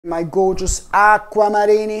My gorgeous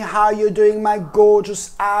Aquamarini, how you doing? My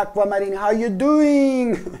gorgeous Aquamarini, how you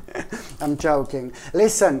doing? I'm joking.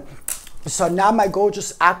 Listen, so now my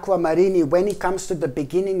gorgeous Aquamarini, when it comes to the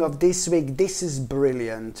beginning of this week, this is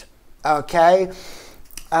brilliant, okay?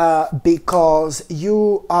 Because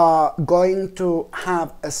you are going to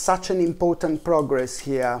have such an important progress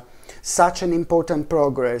here. Such an important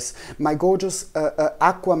progress. My gorgeous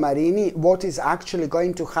Aquamarini, what is actually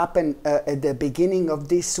going to happen at the beginning of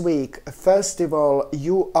this week? First of all,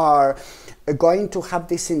 you are going to have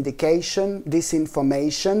this indication, this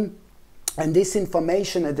information. And this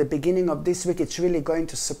information at the beginning of this week, it's really going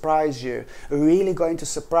to surprise you. Really going to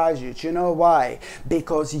surprise you. Do you know why?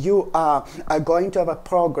 Because you are going to have a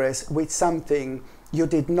progress with something you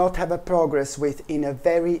did not have a progress with in a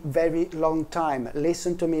very, very long time.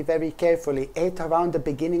 Listen to me very carefully. At around the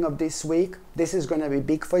beginning of this week, this is going to be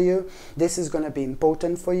big for you. This is going to be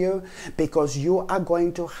important for you because you are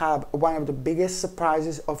going to have one of the biggest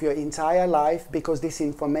surprises of your entire life, because this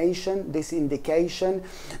information, this indication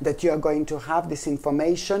that you are going to have, this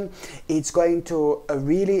information, it's going to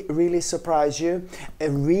really, really surprise you,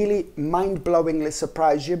 really mind-blowingly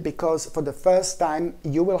surprise you, because for the first time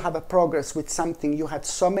you will have a progress with something you had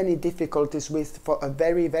so many difficulties with for a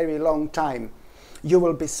very, very long time. You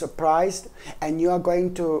will be surprised, and you are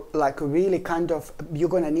going to really you're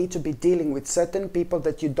going to need to be dealing with certain people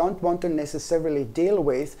that you don't want to necessarily deal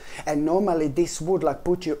with, and normally this would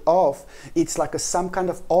put you off. It's some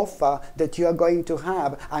kind of offer that you are going to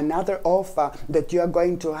have, another offer that you are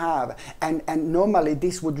going to have, and normally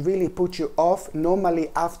this would really put you off.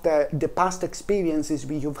 Normally after the past experiences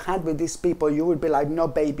you've had with these people, you would be like, no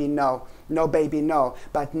baby, no, no baby, no.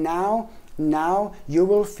 But now you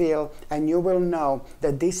will feel and you will know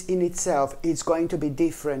that this in itself is going to be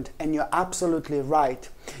different, and you're absolutely right.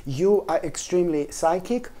 You are extremely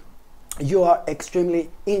psychic. You are extremely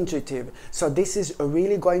intuitive. So this is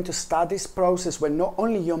really going to start this process where not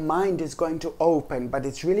only your mind is going to open, but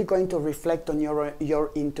it's really going to reflect on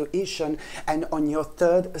your intuition and on your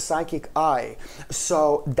third psychic eye.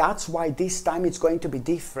 So that's why this time it's going to be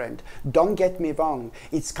different. Don't get me wrong.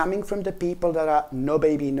 It's coming from the people that are no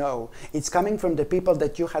baby no. It's coming from the people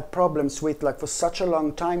that you had problems with for such a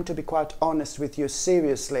long time, to be quite honest with you,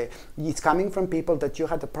 seriously. It's coming from people that you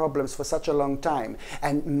had the problems for such a long time.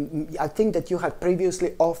 And I think that you had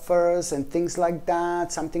previously offers and things like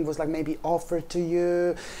that. Something was maybe offered to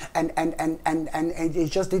you, and it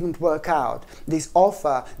just didn't work out. This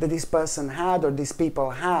offer that this person had, or these people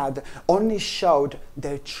had, only showed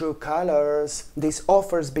their true colors. These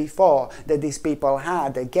offers before that these people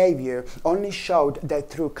had, they gave you, only showed their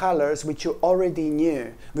true colors, which you already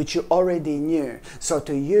knew, So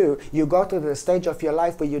to you, you got to the stage of your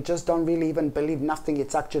life where you just don't really even believe nothing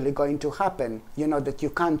is actually going to happen. You know that you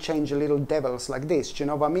can't change little devils like this. Do you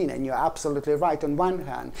know what I mean? And you're absolutely right on one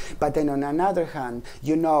hand, but then on another hand,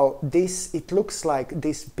 you know, it looks like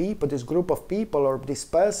these people, this group of people, or this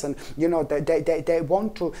person, you know,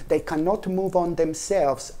 they cannot move on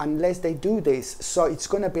themselves unless they do this. So it's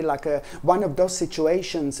going to be one of those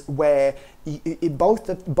situations where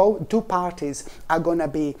two parties are going to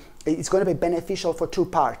be, it's going to be beneficial for two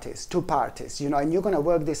parties, you know, and you're going to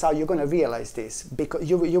work this out. You're going to realize this, because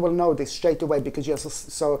you will know this straight away, because you're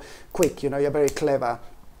so quick, you know, you're very clever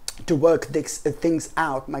to work these things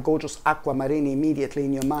out. My gorgeous Aquamarini, immediately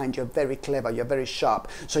in your mind, you're very clever, you're very sharp,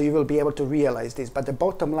 so you will be able to realize this. But the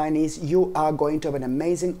bottom line is, you are going to have an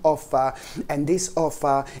amazing offer, and this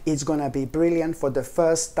offer is going to be brilliant for the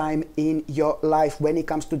first time in your life. When it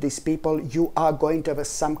comes to these people, you are going to have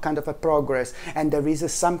some kind of a progress, and there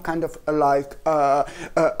is some kind of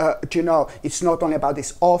you know, it's not only about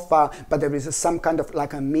this offer, but there is some kind of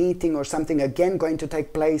a meeting or something again going to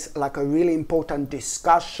take place, a really important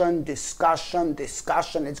discussion. It's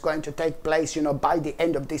going to take place, you know, by the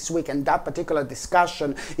end of this week, and that particular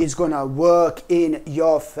discussion is going to work in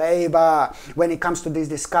your favor. When it comes to this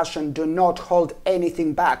discussion, do not hold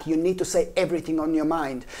anything back. You need to say everything on your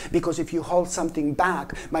mind, because if you hold something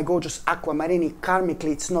back, my gorgeous Aquamarini,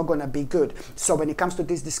 karmically it's not going to be good. So when it comes to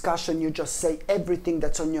this discussion, you just say everything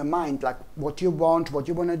that's on your mind, what you want, what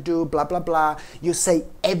you want to do, blah blah blah. You say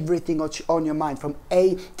everything on your mind, from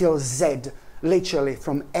A till Z. Literally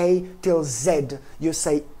from A till Z, you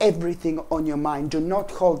say everything on your mind. Do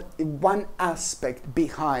not hold one aspect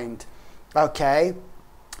behind, okay?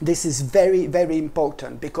 This is very, very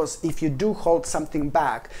important, because if you do hold something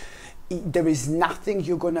back, there is nothing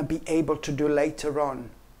you're going to be able to do later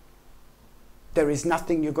on. There is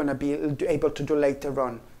nothing you're going to be able to do later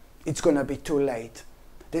on. It's going to be too late.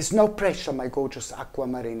 There's no pressure, my gorgeous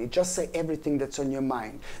Aquamarini. Just say everything that's on your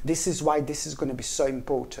mind. This is why this is going to be so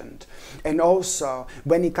important. And also,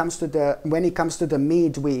 when it comes to the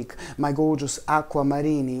midweek, my gorgeous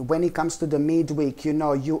Aquamarini, when it comes to the midweek, you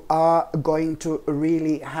know, you are going to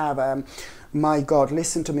really have my God,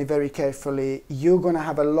 listen to me very carefully. You're going to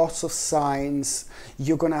have a lot of signs.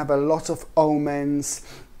 You're going to have a lot of omens.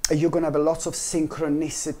 You're going to have a lot of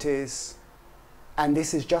synchronicities. And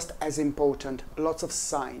this is just as important. Lots of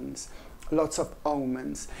signs, lots of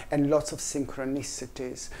omens, and lots of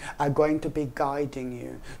synchronicities are going to be guiding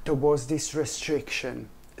you towards this restriction.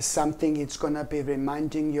 Something is going to be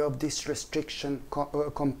reminding you of this restriction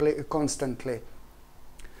constantly,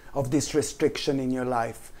 of this restriction in your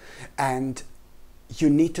life. And you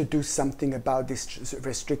need to do something about this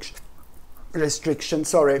restriction.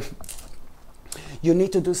 Sorry. You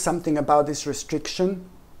need to do something about this restriction,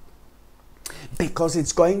 because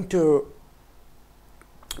it's going to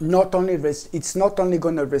it's not only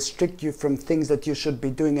going to restrict you from things that you should be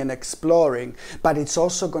doing and exploring, but it's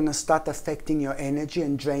also going to start affecting your energy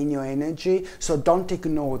and drain your energy. So don't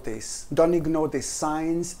ignore this. Don't ignore these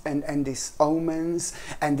signs and these omens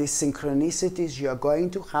and these synchronicities you're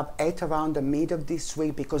going to have at around the mid of this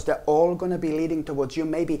week, because they're all going to be leading towards you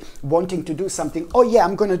maybe wanting to do something. Oh yeah,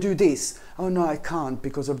 I'm going to do this. Oh no, I can't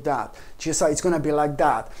because of that. Just it's going to be like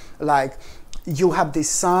that. Like, you have this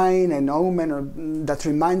sign and omen that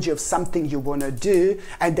reminds you of something you want to do,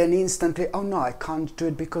 and then instantly, oh no, I can't do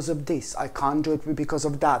it because of this. I can't do it because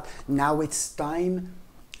of that. Now it's time.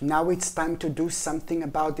 Now it's time to do something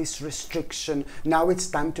about this restriction. Now it's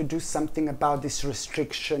time to do something about this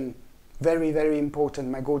restriction. Very, very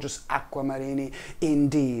important, my gorgeous Aquamarini,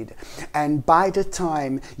 indeed. And by the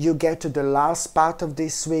time you get to the last part of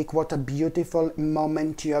this week, what a beautiful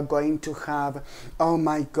moment you are going to have. Oh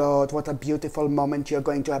my God, what a beautiful moment you're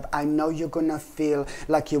going to have. I know you're going to feel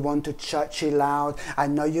like you want to chill out. I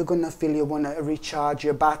know you're going to feel you want to recharge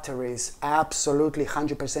your batteries. Absolutely,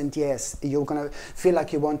 100% yes. You're going to feel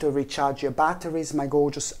like you want to recharge your batteries, my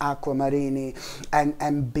gorgeous Aquamarini. And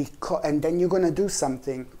then you're going to do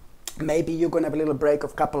something. Maybe you're going to have a little break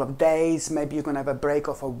of a couple of days. Maybe you're going to have a break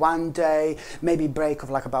of 1 day. Maybe break of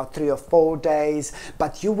like about 3 or 4 days.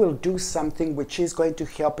 But you will do something which is going to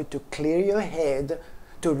help you to clear your head,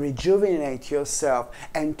 to rejuvenate yourself,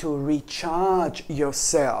 and to recharge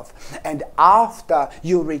yourself. And after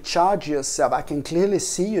you recharge yourself, I can clearly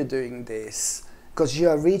see you doing this, because you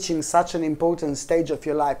are reaching such an important stage of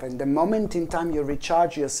your life, and the moment in time you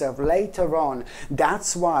recharge yourself later on,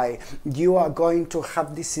 that's why you are going to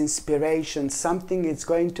have this inspiration. Something is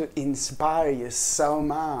going to inspire you so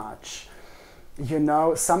much. You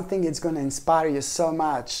know, something is going to inspire you so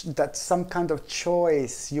much that some kind of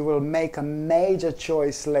choice, you will make a major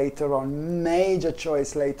choice later on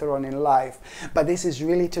in life. But this is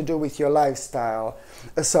really to do with your lifestyle.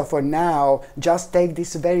 So for now, just take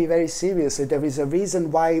this very, very seriously. There is a reason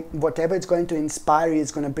why whatever is going to inspire you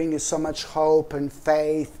is going to bring you so much hope and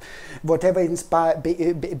faith. Whatever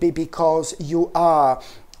because you are.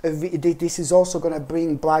 This is also going to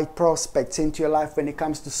bring bright prospects into your life when it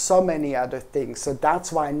comes to so many other things. So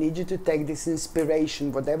that's why I need you to take this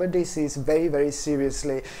inspiration, whatever this is, very, very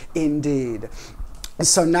seriously indeed.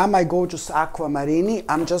 So now, my gorgeous Aquamarini,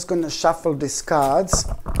 I'm just going to shuffle these cards,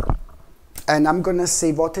 and I'm going to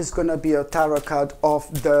see what is going to be your tarot card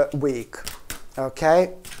of the week.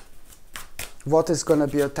 Okay? What is going to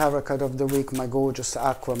be your tarot card of the week, my gorgeous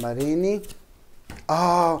Aquamarini?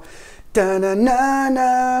 Oh,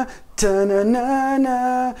 ta-na-na-na,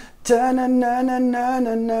 ta-na-na-na,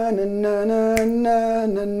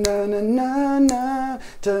 ta-na-na-na-na-na-na-na-na-na-na-na-na,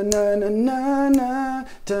 ta-na-na-na-na,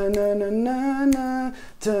 ta-na-na-na-na,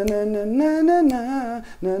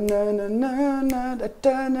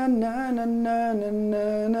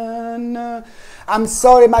 ta-na-na-na-na-na-na-na-na-na-na-na-na-na. I'm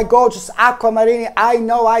sorry, my gorgeous Aquamarini, I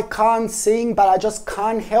know I can't sing, but I just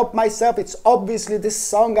can't help myself. It's obviously this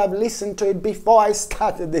song. I've listened to it before I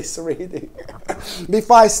started this reading.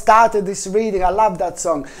 I love that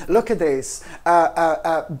song. Look at this.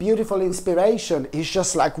 Beautiful inspiration. It's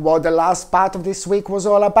just like what the last part of this week was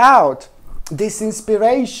all about. This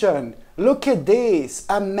inspiration. Look at this.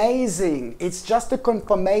 Amazing. It's just a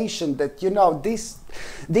confirmation that, you know, this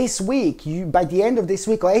week, by the end of this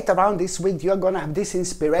week or around this week, you're going to have this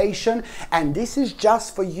inspiration, and this is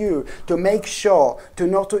just for you to make sure to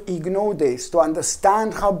not to ignore this, to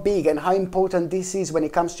understand how big and how important this is when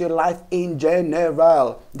it comes to your life in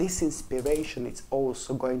general. This inspiration is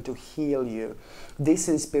also going to heal you. This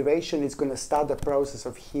inspiration is going to start the process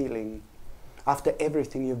of healing after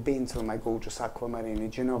everything you've been through, my gorgeous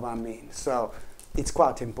Aquamarini. Do you know what I mean? So It's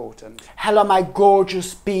quite important. Hello my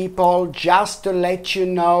gorgeous people, just to let you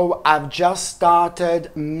know, I've just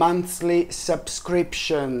started monthly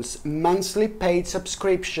subscriptions, monthly paid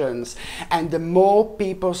subscriptions, and the more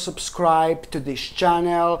people subscribe to this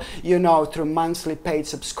channel, you know, through monthly paid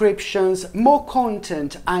subscriptions, more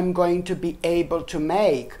content I'm going to be able to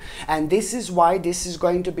make. And this is why this is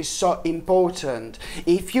going to be so important.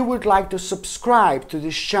 If you would like to subscribe to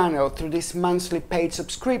this channel through this monthly paid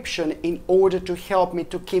subscription in order to help me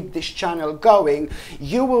to keep this channel going,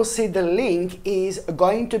 you will see the link is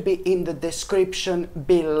going to be in the description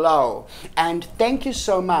below. And thank you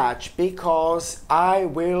so much, because I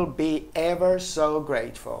will be ever so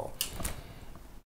grateful.